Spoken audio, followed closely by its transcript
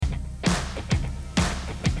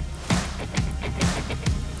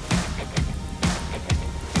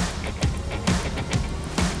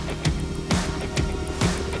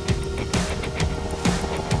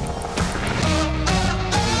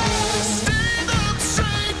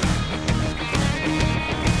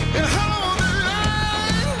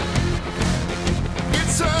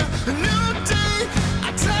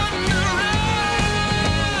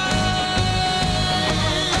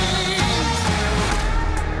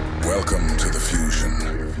Welcome to the fusion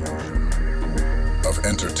of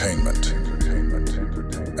entertainment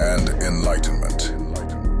and enlightenment.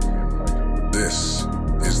 This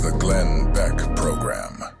is the Glenn Beck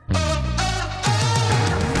Program.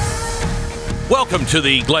 Welcome to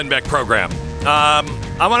the Glenn Beck Program.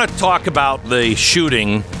 I want to talk about the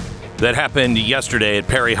shooting that happened yesterday at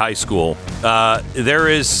Perry High School. There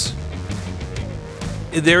is.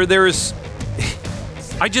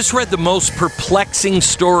 I just read the most perplexing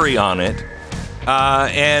story on it,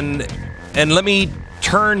 and let me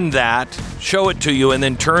show it to you, and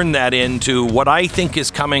then turn that into what I think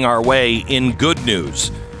is coming our way in good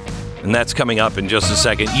news. And that's coming up in just a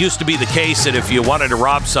second. It used to be the case that if you wanted to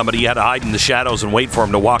rob somebody, you had to hide in the shadows and wait for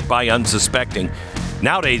them to walk by unsuspecting.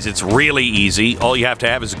 Nowadays, it's really easy. All you have to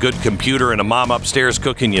have is a good computer and a mom upstairs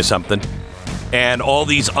cooking you something. And all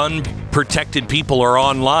these unprotected people are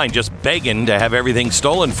online just begging to have everything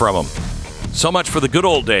stolen from them. So much for the good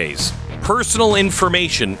old days. Personal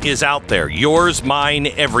information is out there. Yours, mine,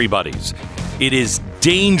 everybody's. It is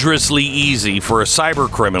dangerously easy for a cyber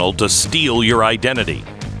criminal to steal your identity.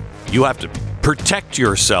 You have to protect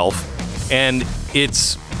yourself, and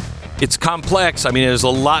it's complex. I mean, there's a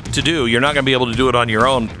lot to do. You're not going to be able to do it on your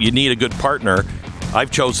own. You need a good partner. I've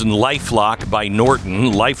chosen LifeLock by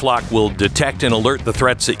Norton. LifeLock will detect and alert the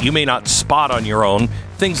threats that you may not spot on your own.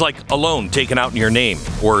 Things like a loan taken out in your name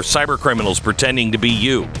or cyber criminals pretending to be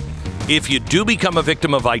you. If you do become a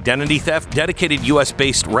victim of identity theft, dedicated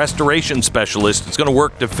U.S.-based restoration specialist is going to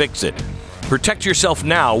work to fix it. Protect yourself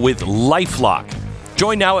now with LifeLock.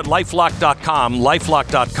 Join now at LifeLock.com.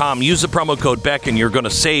 LifeLock.com. Use the promo code Beck and you're going to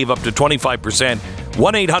save up to 25%.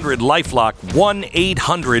 1-800-LifeLock.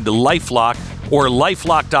 1-800-LifeLock. Or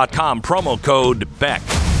LifeLock.com, promo code Beck.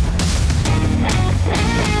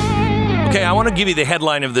 Okay, I want to give you the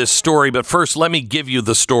headline of this story, but first let me give you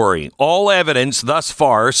the story. All evidence thus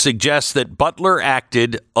far suggests that Butler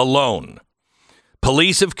acted alone.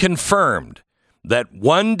 Police have confirmed that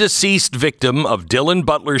one deceased victim of Dylan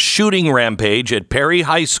Butler's shooting rampage at Perry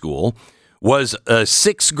High School was a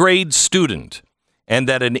 6th grade student, and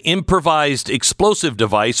that an improvised explosive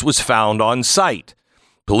device was found on site.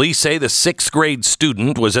 Police say the 6th grade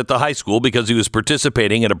student was at the high school because he was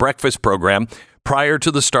participating in a breakfast program prior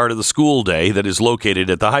to the start of the school day that is located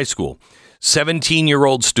at the high school.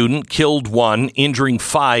 17-year-old student killed one, injuring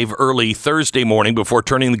 5 early Thursday morning before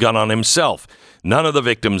turning the gun on himself. None of the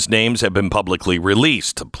victims' names have been publicly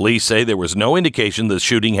released. Police say there was no indication the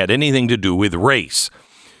shooting had anything to do with race.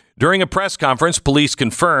 During a press conference, police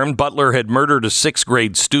confirmed Butler had murdered a 6th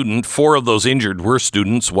grade student. 4 of those injured were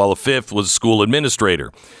students, while a 5th was a school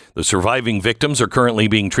administrator. The surviving victims are currently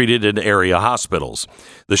being treated in area hospitals.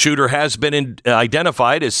 The shooter has been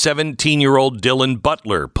identified as 17-year-old Dylan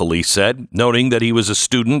Butler, police said, noting that he was a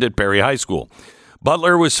student at Perry High School.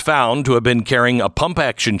 Butler was found to have been carrying a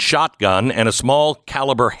pump-action shotgun and a small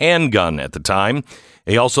caliber handgun at the time.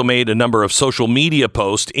 He also made a number of social media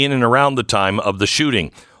posts in and around the time of the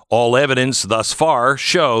shooting. All evidence thus far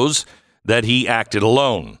shows that he acted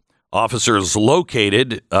alone. Officers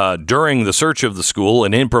located during the search of the school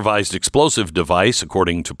an improvised explosive device,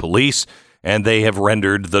 according to police, and they have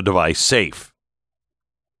rendered the device safe.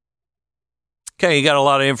 Okay, you got a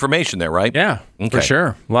lot of information there, right? Yeah, okay. For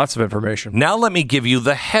sure. Lots of information. Now let me give you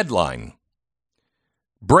the headline.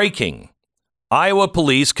 Breaking. Iowa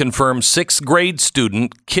police confirm 6th grade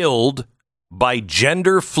student killed by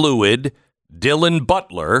gender fluid Dylan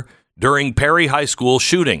Butler during Perry High School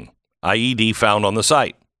shooting. IED found on the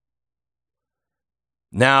site.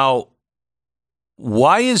 Now,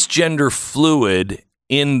 why is gender fluid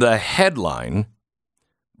in the headline,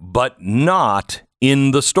 but not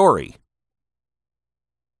in the story?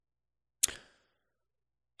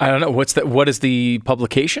 I don't know. What is the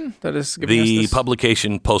publication that is giving us this? The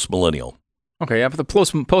publication Postmillennial. Okay, yeah, but the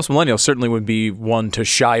Postmillennial certainly would be one to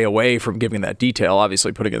shy away from giving that detail.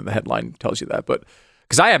 Obviously, putting it in the headline tells you that. But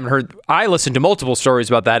because I listened to multiple stories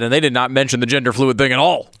about that, and they did not mention the gender fluid thing at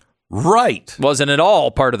all. Right. Wasn't at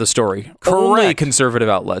all part of the story. Correct. Only conservative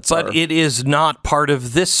outlets But it is not part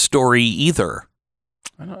of this story either.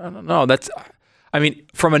 I don't know.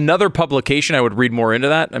 From another publication, I would read more into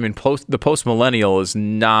that. I mean, the Postmillennial is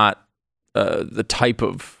not the type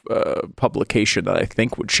of publication that I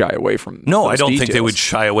think would shy away from. No, those I don't details. think they would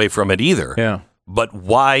shy away from it either. Yeah. But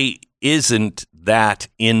why isn't that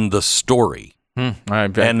in the story? I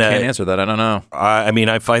can't answer that. I don't know.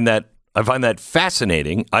 I find that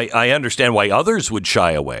fascinating. I understand why others would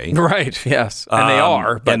shy away. Right. Yes. And they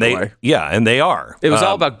are. By the way. Yeah, and they are. It was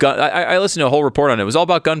all about gun. I listened to a whole report on it. It was all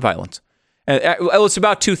about gun violence. And it was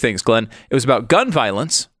about 2 things, Glenn. It was about gun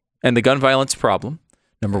violence and the gun violence problem.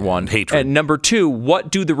 number one. Hatred. And number two,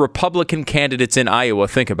 what do the Republican candidates in Iowa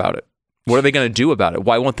think about it? What are they going to do about it?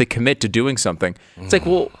 Why won't they commit to doing something? It's like,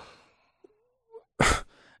 well,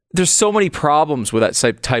 there's so many problems with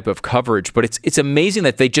that type of coverage, but it's amazing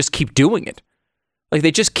that they just keep doing it. Like,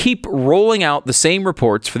 they just keep rolling out the same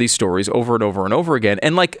reports for these stories over and over and over again.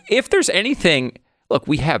 And like, if there's anything, look,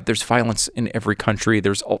 there's violence in every country.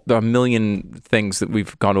 There's a million things that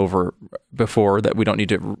we've gone over before that we don't need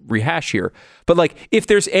to rehash here. But like, if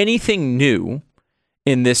there's anything new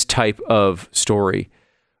in this type of story,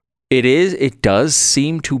 it does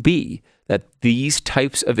seem to be that these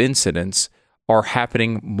types of incidents are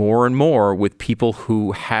happening more and more with people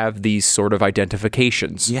who have these sort of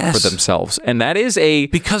identifications for themselves. And that is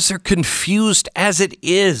because they're confused as it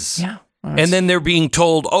is. Yeah. And then they're being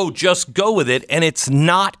told, oh, just go with it. And it's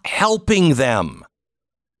not helping them.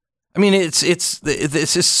 I mean, this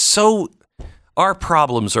is so, our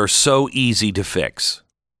problems are so easy to fix.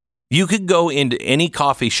 You could go into any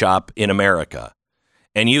coffee shop in America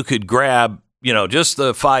and you could grab, just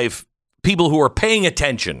the 5 people who are paying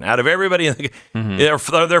attention out of everybody. Mm-hmm. There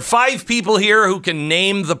are 5 people here who can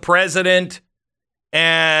name the president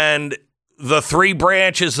and the 3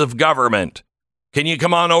 branches of government. Can you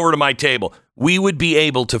come on over to my table? We would be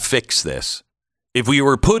able to fix this. If we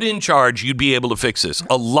were put in charge, you'd be able to fix this.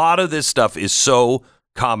 A lot of this stuff is so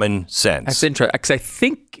common sense. That's interesting, because I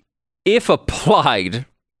think if applied,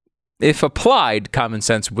 common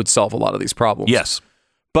sense would solve a lot of these problems. Yes.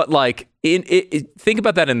 But like, think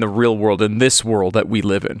about that in the real world, in this world that we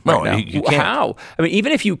live in right now. You can't. How? I mean,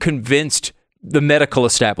 even if you convinced the medical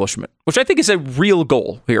establishment, which I think is a real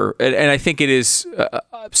goal here, and I think it is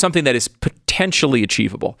something that is potentially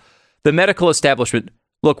achievable. The medical establishment,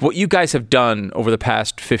 look, what you guys have done over the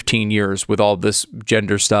past 15 years with all this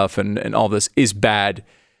gender stuff and all this is bad.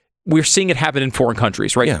 We're seeing it happen in foreign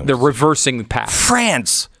countries, right? Yeah. They're reversing the path.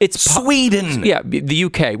 France, Sweden. Yeah, the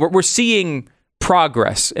UK. We're seeing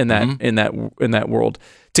progress in that in that world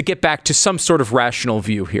to get back to some sort of rational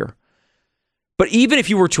view here. But even if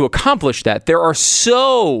you were to accomplish that, there are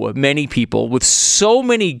so many people with so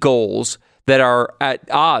many goals that are at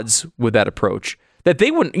odds with that approach that they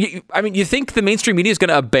wouldn't. You think the mainstream media is going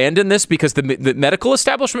to abandon this because the medical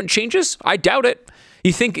establishment changes? I doubt it.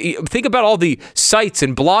 You think about all the sites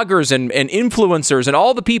and bloggers and influencers and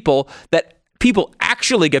all the people that people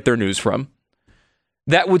actually get their news from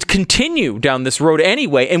that would continue down this road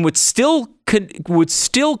anyway and would still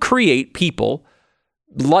create people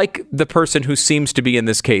like the person who seems to be in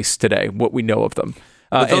this case today, what we know of them.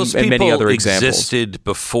 But those and many other examples existed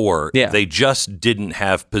before. Yeah. They just didn't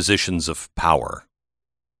have positions of power.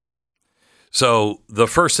 So the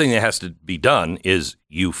first thing that has to be done is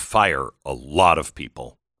you fire a lot of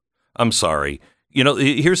people. I'm sorry.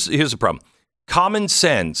 Here's the problem. Common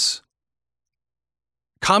sense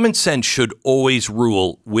should always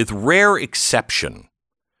rule, with rare exception.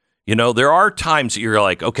 There are times that you're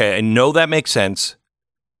like, okay, I know that makes sense.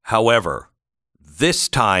 However, this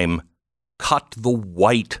time, cut the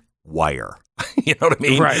white wire. You know what I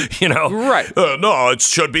mean? Right. Right. No, it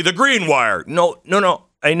should be the green wire. No.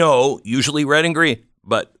 I know, usually red and green,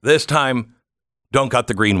 but this time, don't cut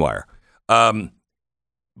the green wire.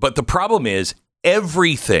 But the problem is,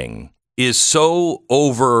 everything is so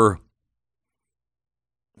over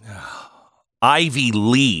Ivy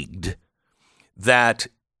Leagued that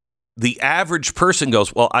the average person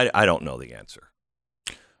goes, well, I don't know the answer.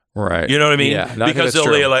 Right. You know what I mean? Yeah. Because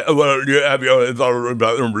they'll be like, well, have you thought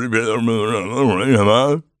about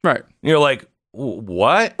right. You're like,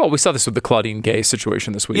 what? Well, we saw this with the Claudine Gay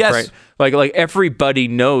situation this week, yes. right? Like everybody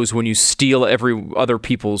knows when you steal every other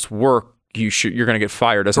people's work, you're going to get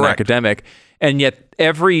fired as Correct. an academic. And yet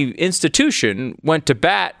every institution went to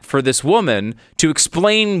bat for this woman to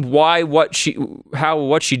explain why what she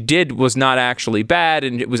did was not actually bad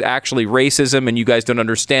and it was actually racism, and you guys don't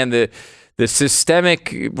understand the systemic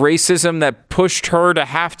racism that pushed her to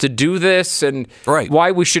have to do this, and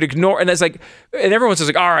why we should ignore. And it's like, and everyone says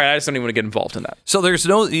like, all right, I just don't even want to get involved in that. So there's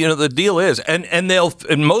no, the deal is, and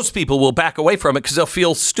most people will back away from it because they'll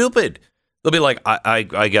feel stupid. They'll be like,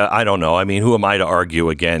 I don't know. I mean, who am I to argue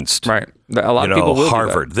against? Right. A lot of people will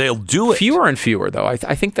Harvard. They'll do it. Fewer and fewer, though. I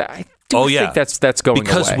think that. I think that's going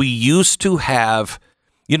because away. We used to have,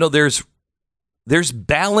 there's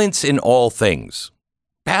balance in all things.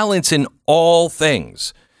 Balance in all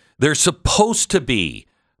things. There's supposed to be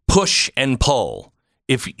push and pull.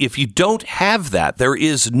 If you don't have that, there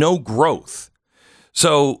is no growth.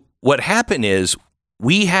 So what happened is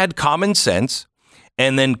we had common sense,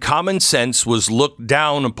 and then common sense was looked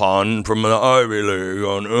down upon from an Ivy League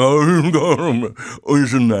on,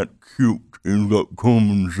 isn't that cute? He's got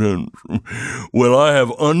common sense. Well, I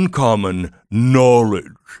have uncommon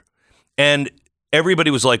knowledge. And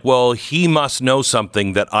everybody was like, well, he must know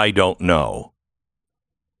something that I don't know.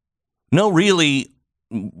 No, really,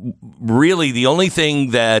 the only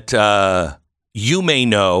thing that you may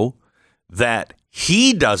know that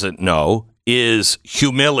he doesn't know is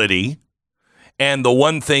humility. And the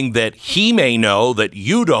one thing that he may know that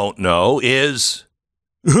you don't know is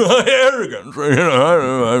arrogance.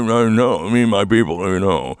 I know. I mean, my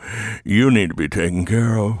people, you need to be taken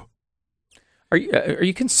care of. Are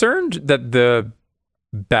you concerned that the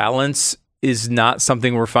balance is not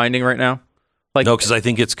something we're finding right now? No, because I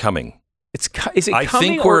think it's coming. Is it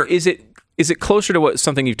coming, or is it closer to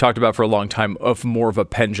something you've talked about for a long time of more of a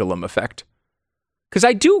pendulum effect? Because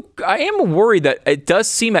I am worried that it does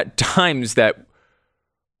seem at times that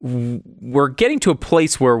we're getting to a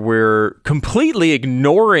place where we're completely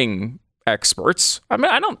ignoring experts. I mean,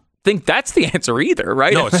 I don't think that's the answer either,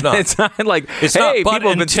 right? No, it's not. It's not like, it's hey, not, people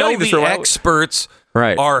have been saying this for a while. Experts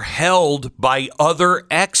are held by other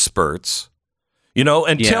experts,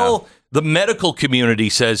 until the medical community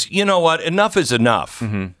says, you know what, enough is enough.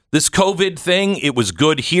 Mm-hmm. This COVID thing, it was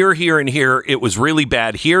good here, here, and here. It was really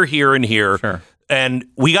bad here, here, and here. Sure. And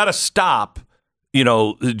we got to stop,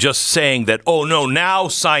 just saying that, oh, no, now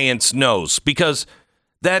science knows, because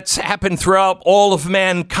that's happened throughout all of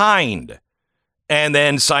mankind. And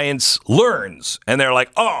then science learns, and they're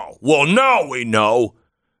like, oh, well, now we know.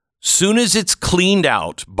 Soon as it's cleaned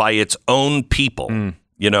out by its own people,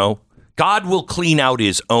 God will clean out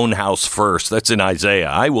his own house first. That's in Isaiah.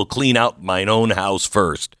 I will clean out mine own house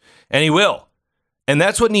first. And he will. And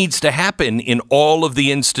that's what needs to happen in all of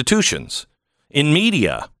the institutions. In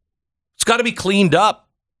media, it's got to be cleaned up.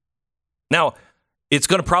 Now, it's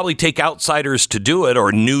going to probably take outsiders to do it, or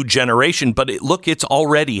a new generation, but it's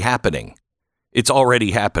already happening. It's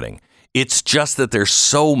already happening. It's just that there's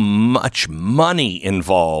so much money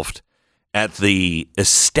involved at the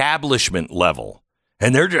establishment level,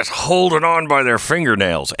 and they're just holding on by their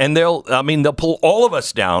fingernails, and they'll pull all of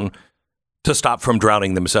us down to stop from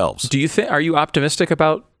drowning themselves. Are you optimistic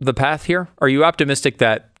about the path here? Are you optimistic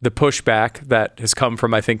that the pushback that has come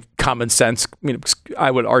from, I think, common sense, I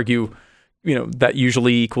would argue, that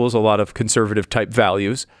usually equals a lot of conservative type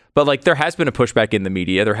values, but there has been a pushback in the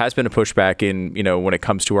media. There has been a pushback in, when it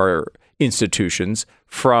comes to our institutions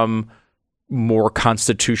from more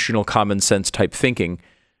constitutional common sense type thinking.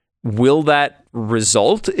 Will that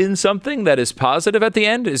result in something that is positive at the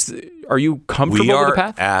end? Are you comfortable with the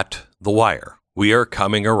path? We are at the wire. We are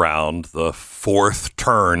coming around the fourth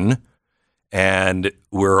turn, and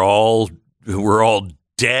we're all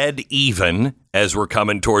dead even as we're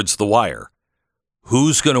coming towards the wire.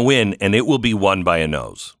 Who's going to win? And it will be won by a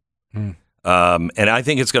nose. And I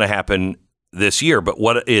think it's going to happen this year. But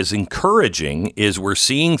what is encouraging is we're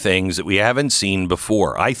seeing things that we haven't seen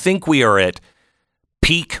before. I think we are at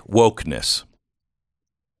peak wokeness.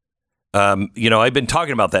 I've been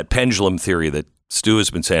talking about that pendulum theory that Stu has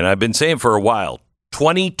been saying. I've been saying for a while.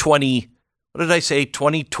 2020, what did I say?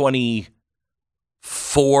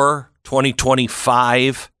 2024,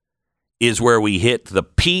 2025 is where we hit the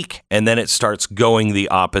peak, and then it starts going the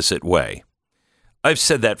opposite way. I've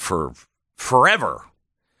said that for forever.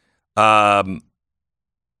 Now,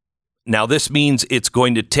 this means it's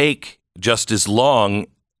going to take just as long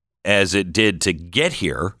as it did to get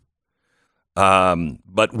here.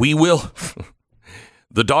 But we will,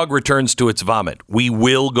 the dog returns to its vomit. We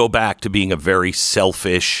will go back to being a very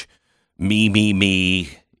selfish, me,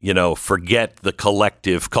 forget the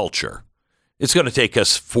collective culture. It's going to take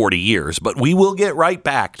us 40 years, but we will get right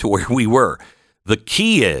back to where we were. The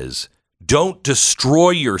key is don't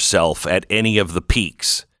destroy yourself at any of the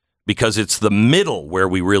peaks, because it's the middle where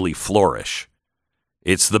we really flourish.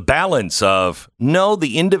 It's the balance of, no,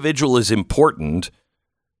 the individual is important,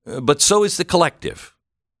 but so is the collective.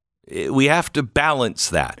 We have to balance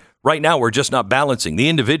that. Right now, we're just not balancing. The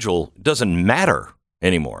individual doesn't matter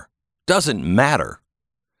anymore. Doesn't matter.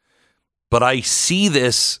 But I see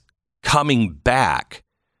this coming back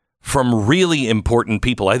from really important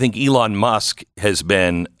people. I think Elon Musk has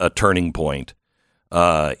been a turning point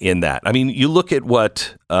in that. I mean, you look at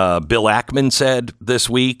what Bill Ackman said this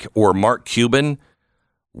week, or Mark Cuban.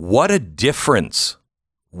 What a difference.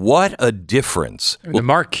 What a difference. The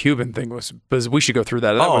Mark Cuban thing was we should go through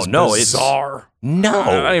that. That was bizarre.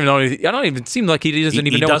 I don't even seem like he doesn't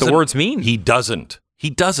even know what the words mean. He doesn't.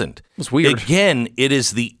 It's weird. Again, it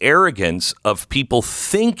is the arrogance of people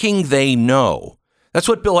thinking they know. That's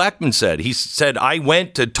what Bill Ackman said. He said, I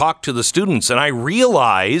went to talk to the students and I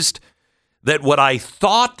realized that what I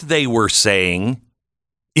thought they were saying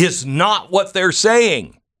is not what they're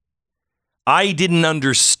saying. I didn't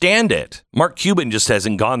understand it. Mark Cuban just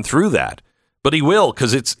hasn't gone through that, but he will,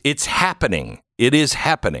 because it's happening. It is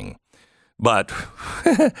happening. But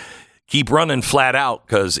keep running flat out,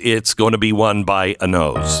 because it's going to be won by a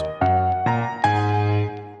nose.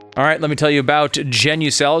 All right, let me tell you about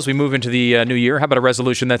Genucel as we move into the new year. How about a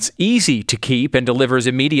resolution that's easy to keep and delivers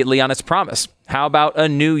immediately on its promise? How about a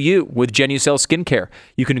new you with Genucel skincare?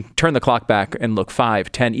 You can turn the clock back and look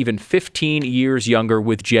 5, 10, even 15 years younger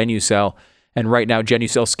with Genucel. And right now,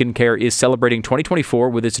 Genucel skincare is celebrating 2024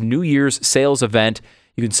 with its New Year's sales event.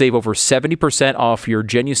 You can save over 70% off your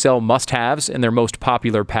Genucel must-haves in their most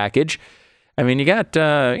popular package. I mean, you got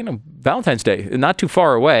Valentine's Day, not too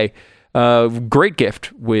far away. Great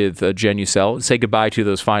gift with Genucel. Say goodbye to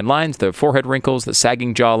those fine lines, the forehead wrinkles, the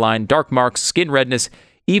sagging jawline, dark marks, skin redness,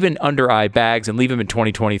 even under-eye bags, and leave them in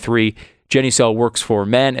 2023. Genucel works for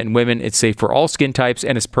men and women. It's safe for all skin types,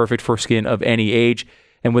 and it's perfect for skin of any age.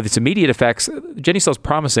 And with its immediate effects, Genucel's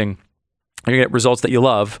promising you're going to get results that you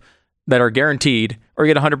love, that are guaranteed, or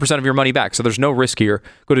you get 100% of your money back. So there's no risk here.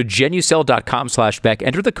 Go to Genucel.com/Beck.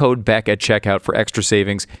 Enter the code Beck at checkout for extra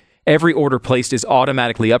savings. Every order placed is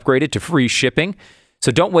automatically upgraded to free shipping.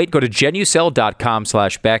 So don't wait. Go to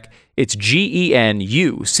Genucel.com/Beck. It's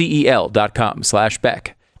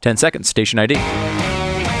GENUCEL.com/Beck. 10 seconds. Station ID.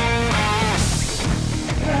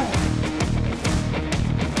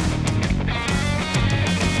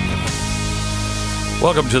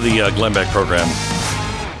 Welcome to the Glenn Beck program.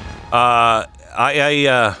 I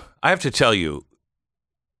have to tell you,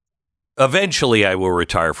 eventually I will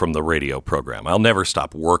retire from the radio program. I'll never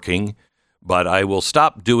stop working, but I will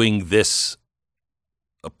stop doing this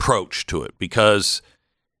approach to it because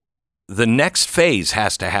the next phase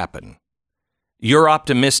has to happen. You're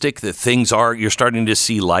optimistic that you're starting to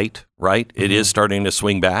see light, right? Mm-hmm. It is starting to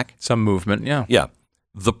swing back. Some movement, yeah. Yeah.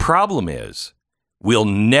 The problem is we'll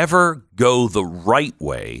never go the right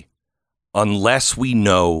way unless we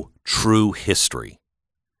know true history.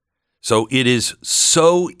 So it is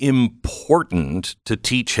so important to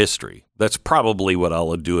teach history. That's probably what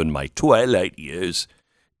I'll do in my twilight years,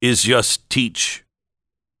 is just teach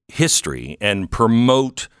history and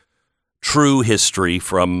promote true history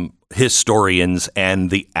from historians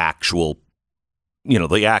and the actual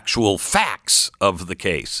facts of the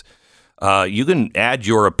case. You can add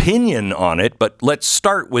your opinion on it, but let's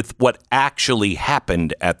start with what actually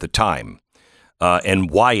happened at the time. And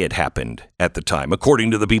why it happened at the time, according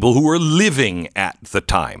to the people who were living at the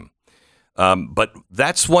time. But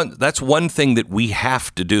that's one thing that we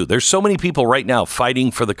have to do. There's so many people right now fighting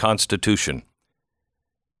for the Constitution.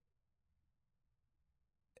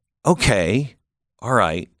 Okay, all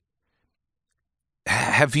right.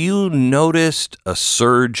 Have you noticed a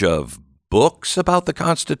surge of books about the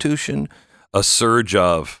Constitution, a surge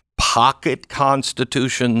of pocket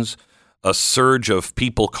constitutions, a surge of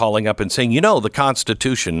people calling up and saying, the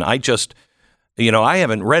Constitution, I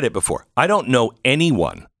haven't read it before. I don't know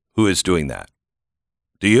anyone who is doing that.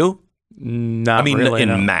 Do you? Not really,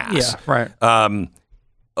 in mass. Yeah, right.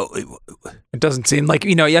 It doesn't seem like,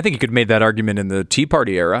 I think you could have made that argument in the Tea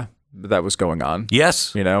Party era that was going on.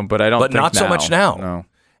 Yes. But I don't think not so much now. No.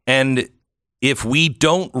 And if we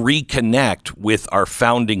don't reconnect with our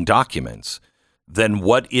founding documents, then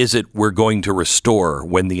what is it we're going to restore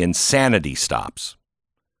when the insanity stops?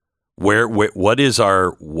 What is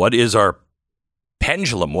our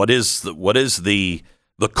pendulum? What is the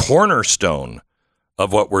cornerstone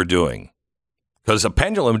of what we're doing? Because a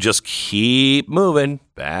pendulum just keep moving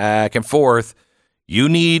back and forth. You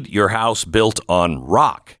need your house built on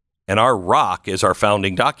rock, and our rock is our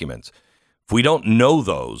founding documents. If we don't know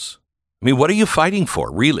those, what are you fighting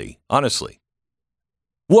for, really, honestly?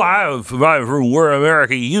 Well, I'm from where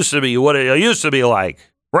America used to be, what it used to be like.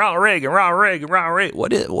 Ronald Reagan.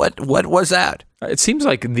 What was that? It seems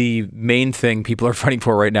like the main thing people are fighting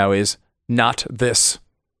for right now is not this.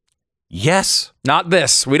 Yes. Not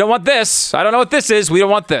this. We don't want this. I don't know what this is. We don't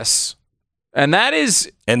want this. And that is...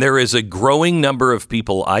 And there is a growing number of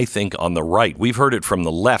people, I think, on the right. We've heard it from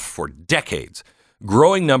the left for decades.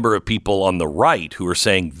 Growing number of people on the right who are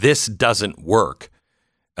saying this doesn't work.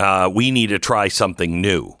 We need to try something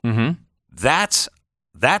new. Mm-hmm. That's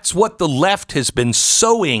what the left has been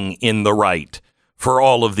sowing in the right for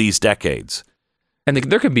all of these decades. And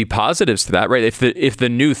there could be positives to that, right? If the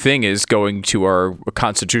new thing is going to our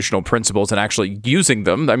constitutional principles and actually using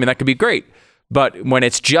them, that could be great. But when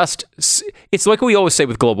it's like we always say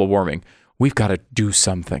with global warming, we've got to do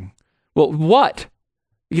something. Well, what?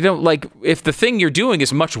 If the thing you're doing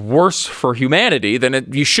is much worse for humanity, then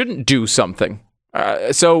you shouldn't do something.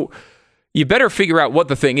 So you better figure out what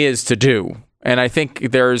the thing is to do. And I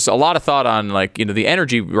think there's a lot of thought on the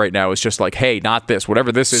energy right now is just like, hey, not this,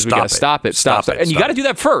 whatever this is, we got to stop it. And you got to do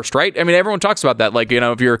that first, right? I mean, everyone talks about that.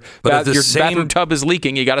 If your bathroom tub is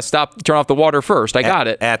leaking, you got to turn off the water first. I got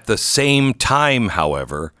it. At the same time,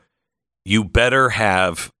 however, you better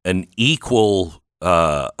have an equal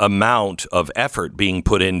amount of effort being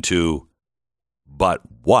put into, but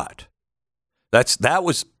what? That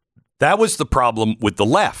was the problem with the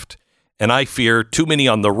left. And I fear too many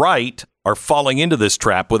on the right are falling into this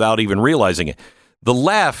trap without even realizing it. The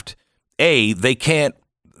left, they can't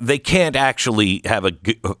actually have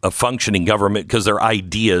a functioning government because their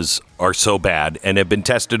ideas are so bad and have been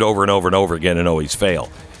tested over and over and over again and always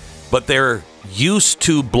fail. But they're used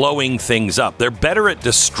to blowing things up. They're better at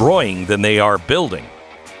destroying than they are building.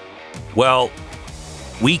 Well,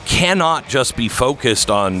 we cannot just be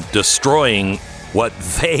focused on destroying what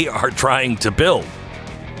they are trying to build.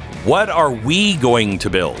 What are we going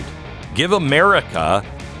to build? Give America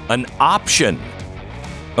an option.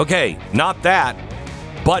 Okay, not that,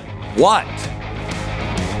 but what?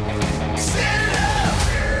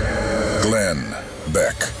 Glenn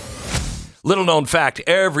Beck. Little known fact,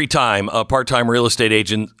 every time a part-time real estate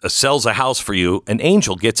agent sells a house for you, an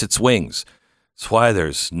angel gets its wings. That's why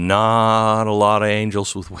there's not a lot of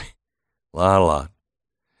angels with wings. A lot.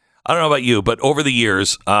 I don't know about you, but over the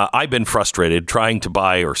years, I've been frustrated trying to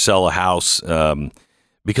buy or sell a house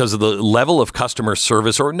because of the level of customer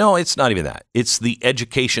service. Or no, it's not even that. It's the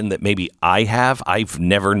education that maybe I have. I've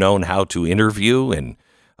never known how to interview. And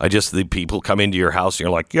the people come into your house and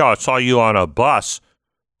you're like, yeah, I saw you on a bus.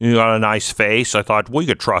 You got a nice face. I thought, we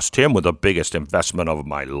could trust him with the biggest investment of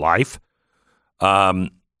my life.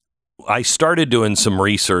 I started doing some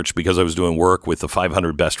research because I was doing work with the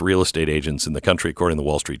 500 best real estate agents in the country, according to the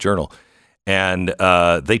Wall Street Journal. And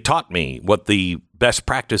they taught me what the best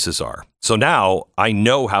practices are. So now I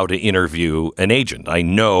know how to interview an agent. I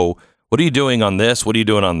know, what are you doing on this? What are you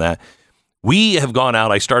doing on that? We have gone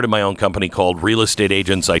out. I started my own company called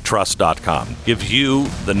realestateagentsitrust.com. Gives you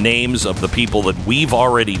the names of the people that we've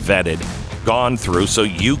already vetted, gone through, so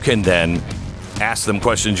you can then ask them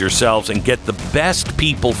questions yourselves and get the best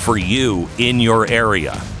people for you in your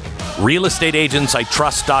area.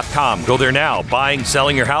 realestateagentsitrust.com. Go there now. Buying,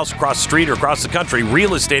 selling your house across the street or across the country.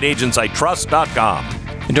 realestateagentsitrust.com.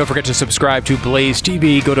 And don't forget to subscribe to Blaze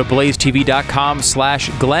TV. Go to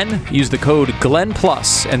blazetv.com/Glenn. Use the code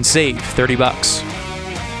GLENN+ and save $30.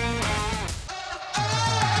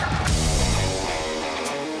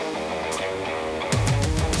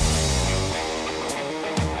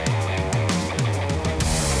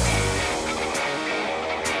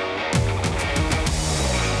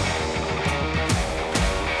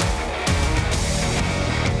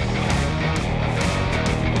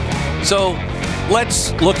 So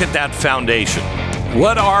let's look at that foundation.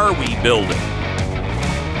 What are we building?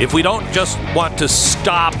 If we don't just want to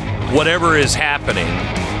stop whatever is happening,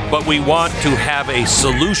 but we want to have a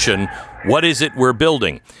solution, what is it we're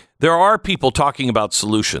building? There are people talking about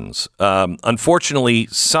solutions. Unfortunately,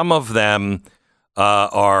 some of them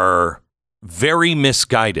are very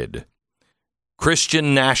misguided.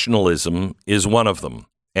 Christian nationalism is one of them.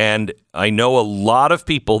 And I know a lot of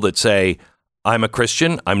people that say, I'm a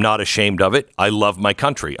Christian. I'm not ashamed of it. I love my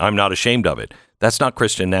country. I'm not ashamed of it. That's not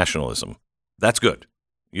Christian nationalism. That's good.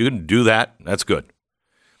 You can do that. That's good.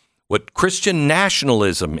 What Christian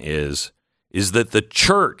nationalism is that the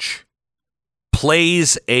church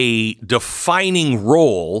plays a defining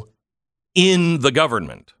role in the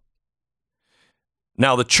government.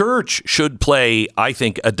 Now, the church should play, I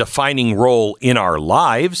think, a defining role in our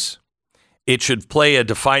lives. It should play a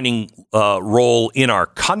defining role in our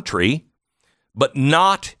country, but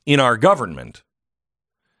not in our government.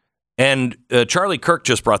 And Charlie Kirk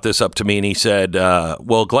just brought this up to me, and he said,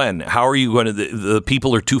 well, Glenn, how are you going to, the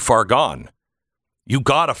people are too far gone. You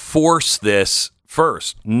got to force this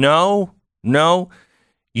first. No.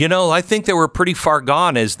 You know, I think they were pretty far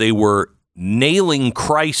gone as they were nailing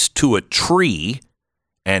Christ to a tree,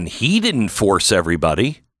 and he didn't force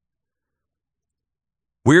everybody.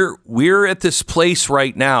 We're at this place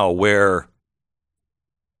right now where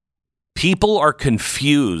people are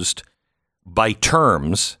confused by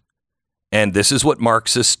terms, and this is what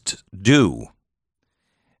Marxists do.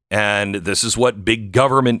 And this is what big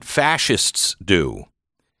government fascists do.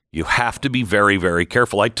 You have to be very, very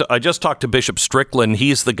careful. I just talked to Bishop Strickland.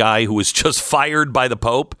 He's the guy who was just fired by the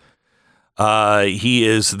Pope. He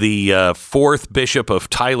is the fourth bishop of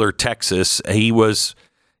Tyler, Texas. I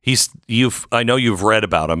know you've read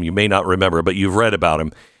about him. You may not remember, but you've read about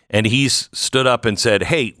him. And he's stood up and said,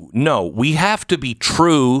 hey, no, we have to be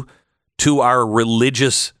true to our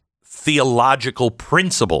religious theological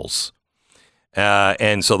principles.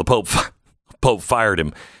 And so the Pope fired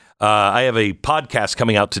him. I have a podcast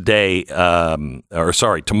coming out today,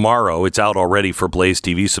 tomorrow. It's out already for Blaze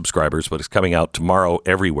TV subscribers, but it's coming out tomorrow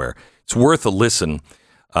everywhere. It's worth a listen.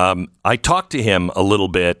 I talked to him a little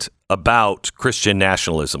bit about Christian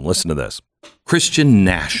nationalism. Listen to this. Christian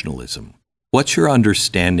nationalism. What's your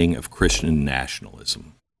understanding of Christian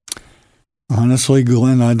nationalism? Honestly,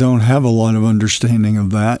 Glenn, I don't have a lot of understanding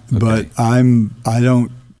of that, but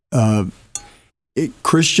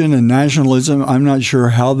Christian and nationalism, I'm not sure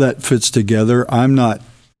how that fits together. I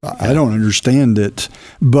don't understand it.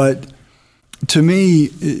 But to me,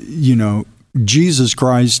 Jesus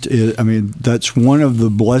Christ, that's one of the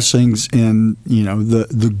blessings in,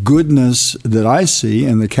 the goodness that I see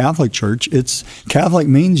in the Catholic Church. Catholic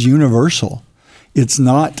means universal. It's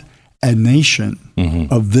not a nation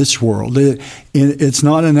of this world. It's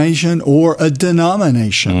not a nation or a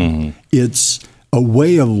denomination. It's a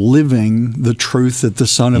way of living the truth that the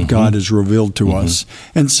Son of God has revealed to us.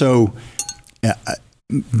 And so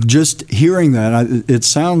just hearing that, it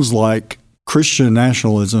sounds like Christian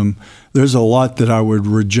nationalism. There's a lot that I would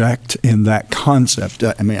reject in that concept.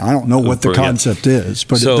 I don't know what the concept is,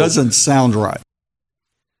 but it doesn't sound right.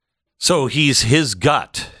 So his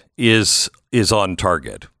gut is on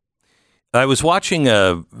target. I was watching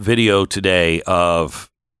a video today of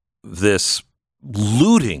this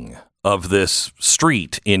looting of this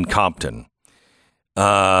street in Compton.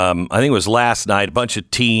 I think it was last night. A bunch of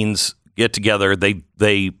teens get together.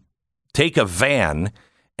 They take a van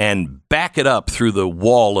and back it up through the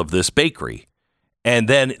wall of this bakery. And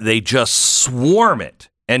then they just swarm it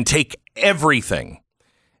and take everything.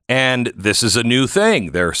 And this is a new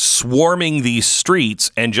thing. They're swarming these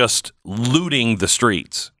streets and just looting the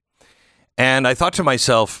streets. And I thought to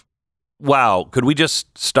myself, wow, could we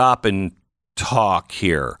just stop and talk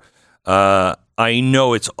here? I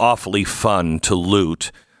know it's awfully fun to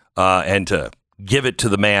loot and to give it to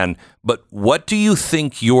the man, but what do you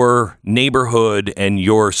think your neighborhood and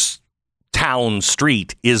your town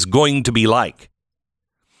street is going to be like?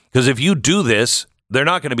 Because if you do this, they're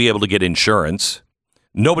not going to be able to get insurance.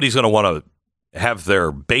 Nobody's going to want to have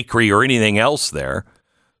their bakery or anything else there.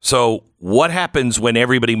 So what happens when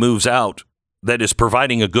everybody moves out that is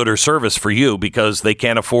providing a good or service for you because they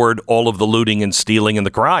can't afford all of the looting and stealing and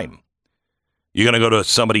the crime? You're going to go to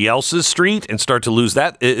somebody else's street and start to loot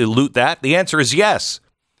that? The answer is yes.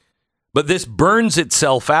 But this burns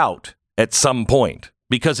itself out at some point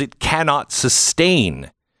because it cannot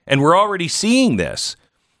sustain. And we're already seeing this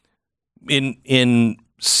in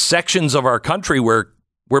sections of our country where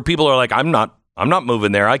people are like, I'm not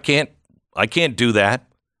moving there. I can't do that.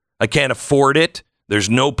 I can't afford it. There's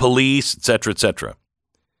no police, et cetera, et cetera.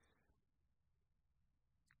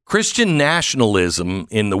 Christian nationalism,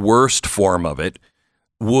 in the worst form of it,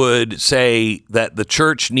 would say that the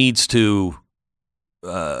church needs to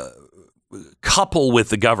couple with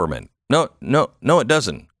the government. No, it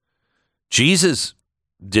doesn't. Jesus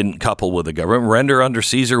didn't couple with the government. Render unto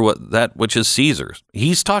Caesar that which is Caesar's.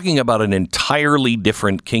 He's talking about an entirely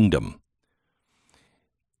different kingdom.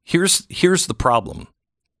 Here's the problem.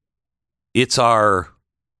 It's our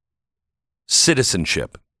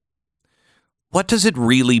citizenship. What does it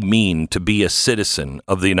really mean to be a citizen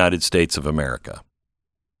of the United States of America?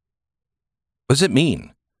 What does it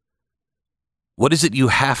mean? What is it you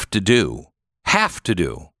have to do? Have to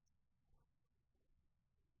do.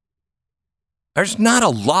 There's not a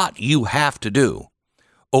lot you have to do.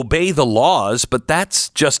 Obey the laws, but that's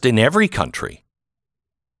just in every country.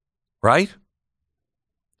 Right?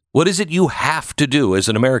 What is it you have to do as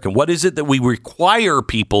an American? What is it that we require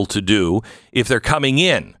people to do if they're coming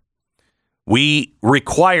in? We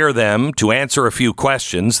require them to answer a few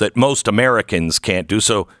questions that most Americans can't do.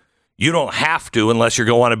 So you don't have to unless you're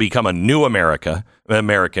going to want to become a new American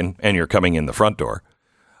and you're coming in the front door.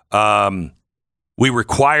 We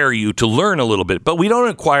require you to learn a little bit, but we don't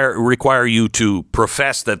require you to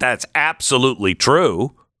profess that that's absolutely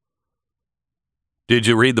true. Did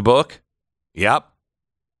you read the book? Yep.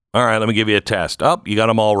 All right, let me give you a test. Oh, you got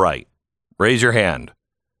them all right. Raise your hand.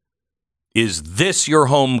 Is this your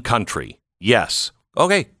home country? Yes.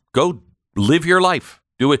 Okay, go live your life.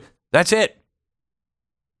 Do it. That's it.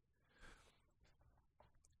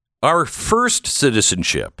 Our first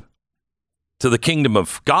citizenship to the kingdom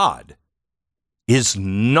of God is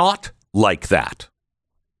not like that.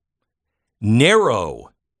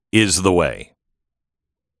 Narrow is the way.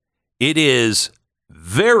 It is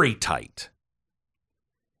very tight.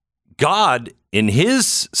 God, in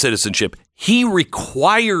his citizenship, he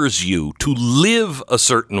requires you to live a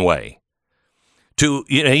certain way. When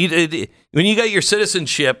you got your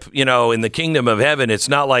citizenship, in the kingdom of heaven, it's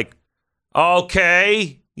not like,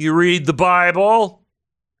 Okay, you read the Bible?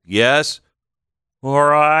 Yes. All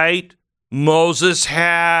right. Moses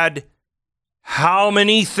had how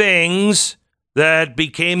many things that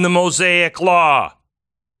became the Mosaic Law?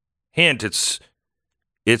 Hint,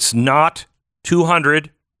 it's not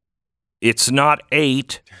 200. It's not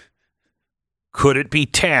 8. Could it be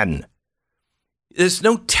 10? There's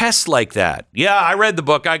no test like that. Yeah, I read the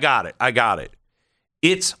book. I got it.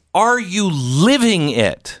 It's, are you living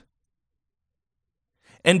it?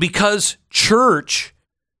 And because church,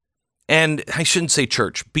 and I shouldn't say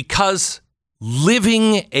church, because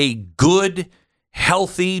living a good,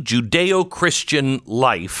 healthy Judeo-Christian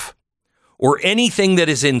life, or anything that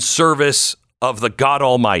is in service of the God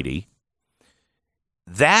Almighty,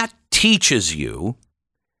 that teaches you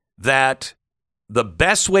that the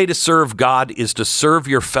best way to serve God is to serve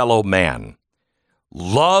your fellow man.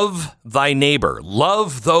 Love thy neighbor.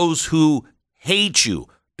 Love those who hate you.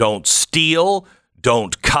 Don't steal.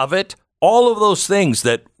 Don't covet. All of those things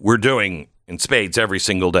that we're doing in spades every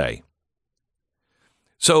single day.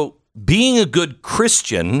 So being a good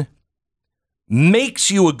Christian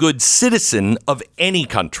makes you a good citizen of any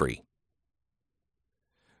country.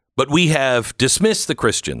 But we have dismissed the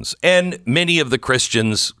Christians, and many of the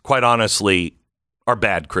Christians, quite honestly, are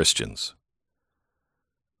bad Christians.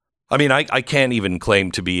 I mean, I can't even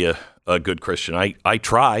claim to be a good Christian. I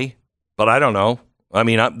try, but I don't know. I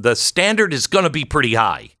mean, the standard is going to be pretty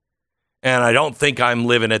high, and I don't think I'm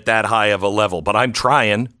living at that high of a level, but I'm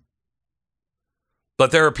trying.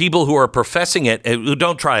 But there are people who are professing it who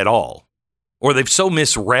don't try at all, or they've so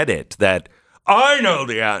misread it that I know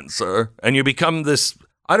the answer, and you become this,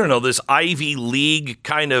 I don't know, this Ivy League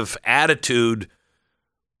kind of attitude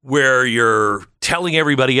where you're telling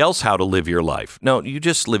everybody else how to live your life. No, you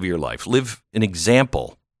just live your life. Live an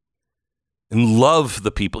example and love the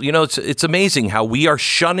people. You know, it's amazing how we are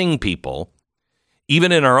shunning people,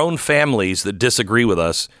 even in our own families that disagree with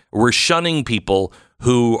us. We're shunning people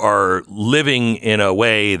who are living in a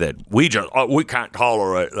way that we can't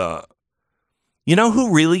tolerate that. You know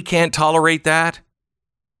who really can't tolerate that?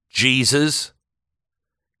 Jesus.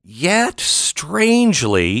 Yet,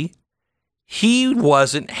 strangely, he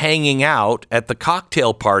wasn't hanging out at the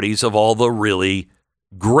cocktail parties of all the really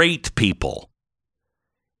great people.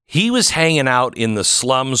 He was hanging out in the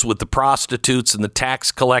slums with the prostitutes and the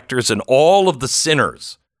tax collectors and all of the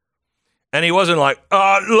sinners. And he wasn't like,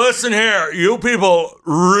 listen here, you people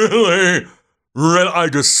really, I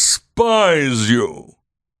despise you.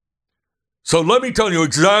 So let me tell you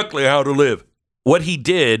exactly how to live. What he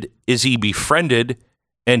did is he befriended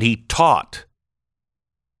and he taught.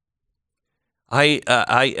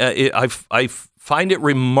 I find it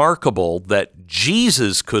remarkable that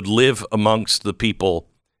Jesus could live amongst the people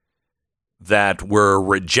that were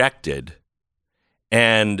rejected,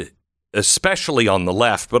 and especially on the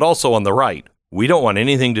left, but also on the right. We don't want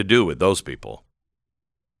anything to do with those people.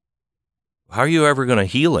 How are you ever going to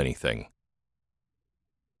heal anything?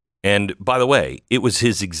 And by the way, it was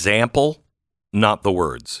his example, not the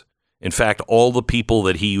words. In fact, all the people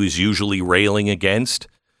that he was usually railing against,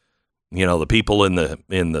 you know, the people in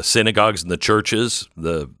the synagogues and the churches,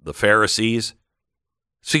 the Pharisees,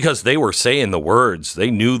 it's because they were saying the words.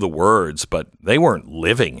 They knew the words, but they weren't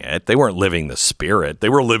living it. They weren't living the Spirit. They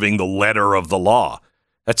were living the letter of the law.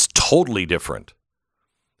 That's totally different.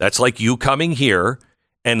 That's like you coming here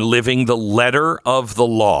and living the letter of the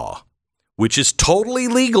law, which is totally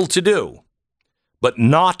legal to do, but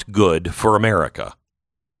not good for America.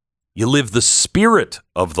 You live the spirit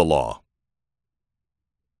of the law.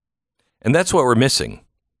 And that's what we're missing.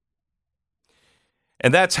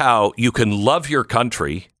 And that's how you can love your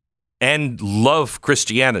country and love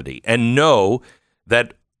Christianity and know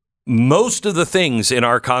that most of the things in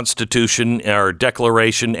our Constitution, our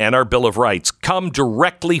Declaration, and our Bill of Rights come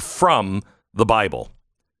directly from the Bible.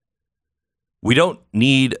 We don't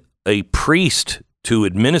need a priest to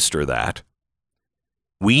administer that.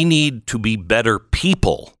 We need to be better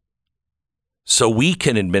people so we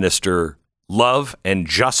can administer love and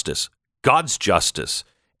justice, God's justice,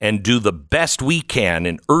 and do the best we can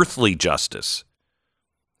in earthly justice.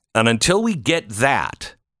 And until we get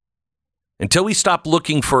that, until we stop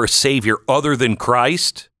looking for a savior other than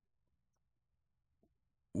Christ,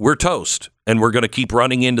 we're toast, and we're going to keep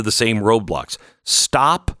running into the same roadblocks.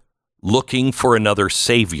 Stop looking for another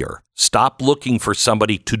savior. Stop looking for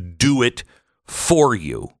somebody to do it for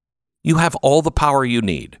you. You have all the power you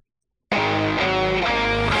need.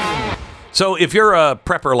 So if you're a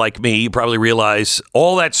prepper like me, you probably realize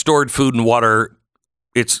all that stored food and water,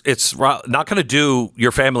 it's not going to do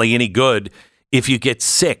your family any good if you get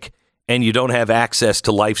sick and you don't have access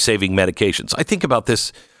to life-saving medications. I think about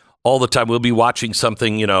this all the time. We'll be watching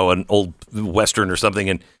something, an old Western or something,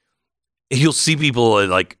 and you'll see people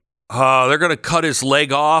like, oh, they're going to cut his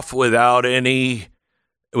leg off without any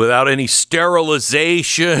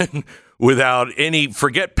sterilization,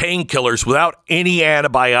 forget painkillers, without any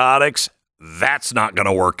antibiotics. That's not going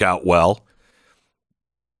to work out well.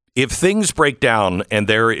 If things break down and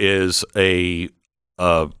there is a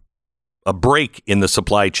break in the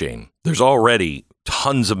supply chain, there's already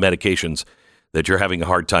tons of medications that you're having a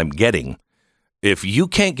hard time getting. If you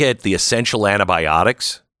can't get the essential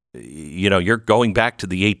antibiotics, you're going back to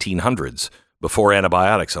the 1800s before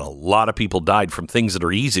antibiotics, and a lot of people died from things that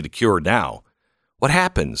are easy to cure now. What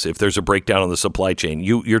happens if there's a breakdown in the supply chain?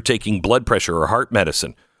 You're taking blood pressure or heart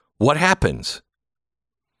medicine. What happens?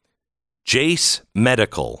 Jace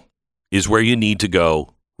Medical is where you need to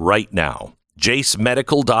go right now.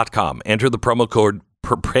 JaceMedical.com. Enter the promo code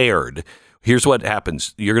PREPARED. Here's what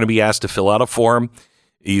happens. You're going to be asked to fill out a form.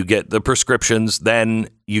 You get the prescriptions. Then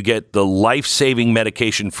you get the life-saving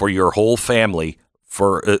medication for your whole family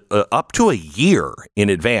for up to a year in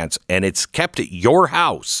advance, and it's kept at your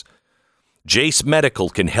house. Jace Medical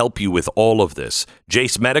can help you with all of this.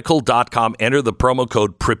 JaceMedical.com. Enter the promo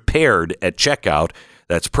code PREPARED at checkout.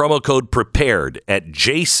 That's promo code PREPARED at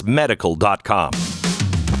JaceMedical.com.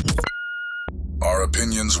 Are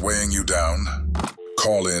opinions weighing you down?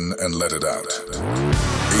 Call in and let it out.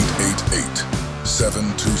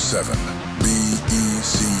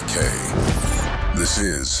 888-727-BECK. This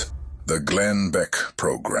is the Glenn Beck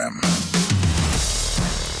Program.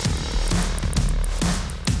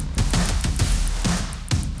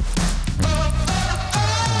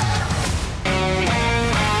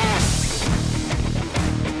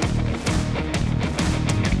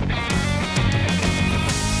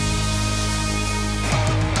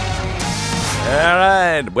 All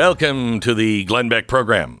right, welcome to the Glenn Beck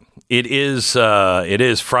Program. It is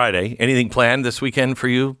Friday. Anything planned this weekend for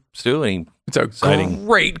you, Stu? It's a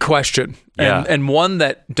great question, and one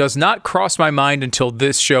that does not cross my mind until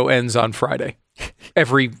this show ends on Friday.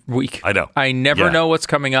 Every week, I know. I never know what's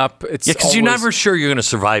coming up. It's because you're never sure you're going to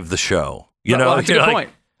survive the show. That's a good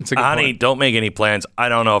point. It's a good honey, point. Don't make any plans. I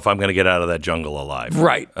don't know if I'm going to get out of that jungle alive.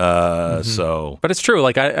 Right. So, but it's true.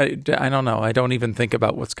 Like I don't know. I don't even think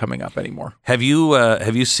about what's coming up anymore. Have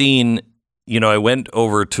you seen? I went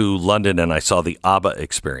over to London and I saw the ABBA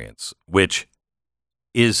Experience, which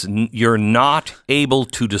is you're not able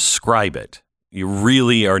to describe it. You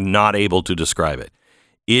really are not able to describe it.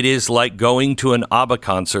 It is like going to an ABBA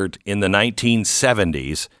concert in the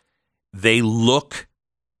 1970s. They look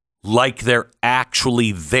like they're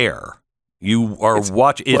actually there. You are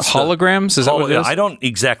watching. It's holograms? Is that what it is? I don't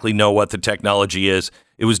exactly know what the technology is.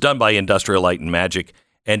 It was done by Industrial Light and Magic,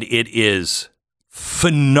 and it is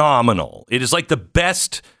phenomenal. It is like the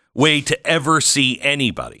best way to ever see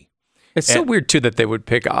anybody. It's so weird, too, that they would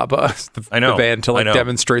pick ABBA, the band, to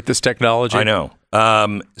demonstrate this technology. I know.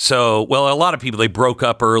 A lot of people, they broke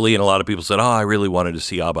up early, and a lot of people said, oh, I really wanted to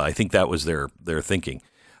see ABBA. I think that was their thinking.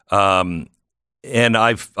 And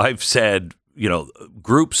I've said,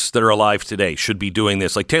 groups that are alive today should be doing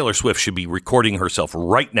this. Like Taylor Swift should be recording herself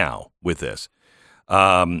right now with this.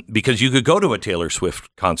 Because you could go to a Taylor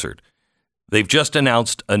Swift concert. They've just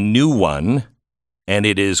announced a new one, and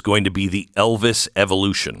it is going to be the Elvis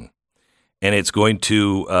Evolution. And it's going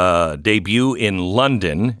to debut in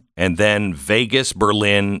London and then Vegas,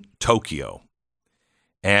 Berlin, Tokyo.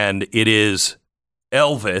 And it is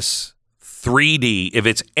Elvis 3D. If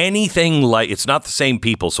it's anything like, it's not the same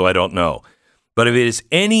people, so I don't know. But if it is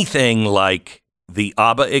anything like the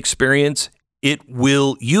ABBA Experience,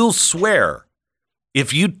 you'll swear.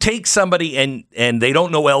 If you take somebody and they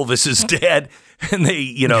don't know Elvis is dead and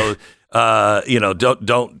they,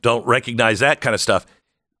 don't recognize that kind of stuff,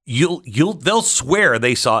 they'll swear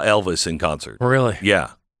they saw Elvis in concert. Really?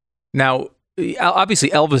 Yeah. Now, obviously,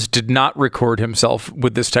 Elvis did not record himself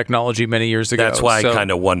with this technology many years ago. That's why I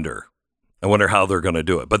kind of wonder. I wonder how they're going to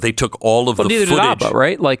do it. But they took all of the footage. Did ABBA,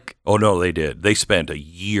 right? Oh no, they did. They spent a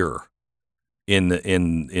year in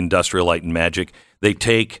Industrial Light and Magic. They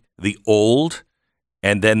take the old,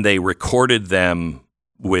 and then they recorded them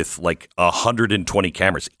with like 120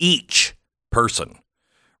 cameras each person.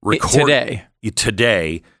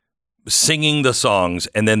 Today, singing the songs,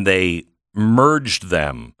 and then they merged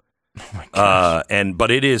them. Oh my gosh.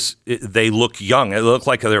 They look young. They look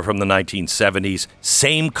like they're from the 1970s.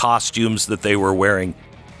 Same costumes that they were wearing,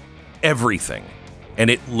 everything. And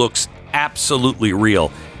it looks absolutely real.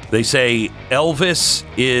 They say Elvis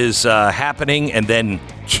is happening, and then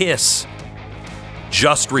Kiss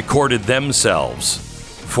just recorded themselves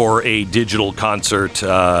for a digital concert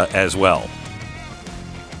as well.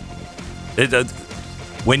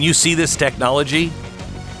 When you see this technology,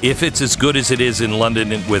 if it's as good as it is in London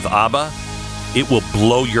with ABBA, it will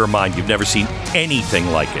blow your mind. You've never seen anything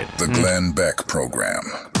like it. The Glenn Beck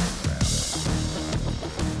Program.